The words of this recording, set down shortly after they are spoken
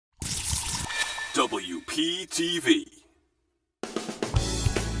WPTV.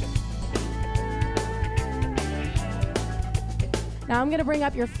 Now I'm going to bring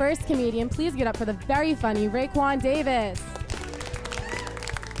up your first comedian. Please get up for the very funny Raekwon Davis.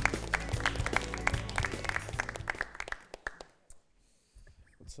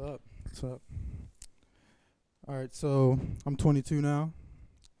 What's up? What's up? All right, so I'm 22 now,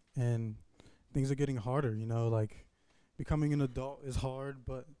 and things are getting harder, you know, like becoming an adult is hard,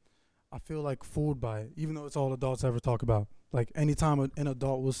 but I feel like fooled by it, even though it's all adults ever talk about. Like anytime an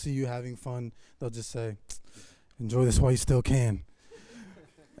adult will see you having fun, they'll just say, enjoy this while you still can.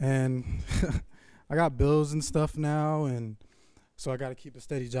 And I got bills and stuff now, and so I got to keep a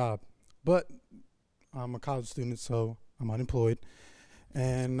steady job. But I'm a college student, so I'm unemployed.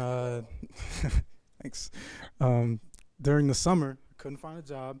 And thanks. During the summer, I couldn't find a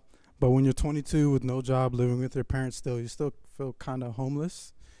job. But when you're 22 with no job, living with your parents still, you still feel kind of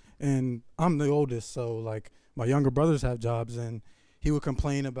homeless. And I'm the oldest, so like my younger brothers have jobs, and he would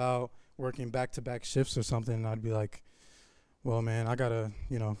complain about working back-to-back shifts or something, and I'd be like, well, man, I gotta,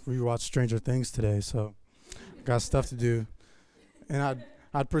 rewatch Stranger Things today, so got stuff to do. And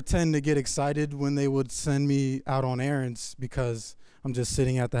I'd pretend to get excited when they would send me out on errands because I'm just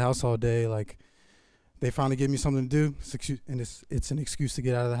sitting at the house all day. Like, they finally give me something to do, and it's an excuse to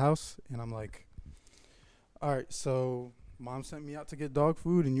get out of the house. And I'm like, all right, so mom sent me out to get dog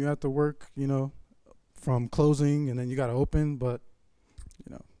food, and you have to work, from closing, and then you got to open. But,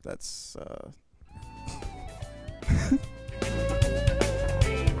 that's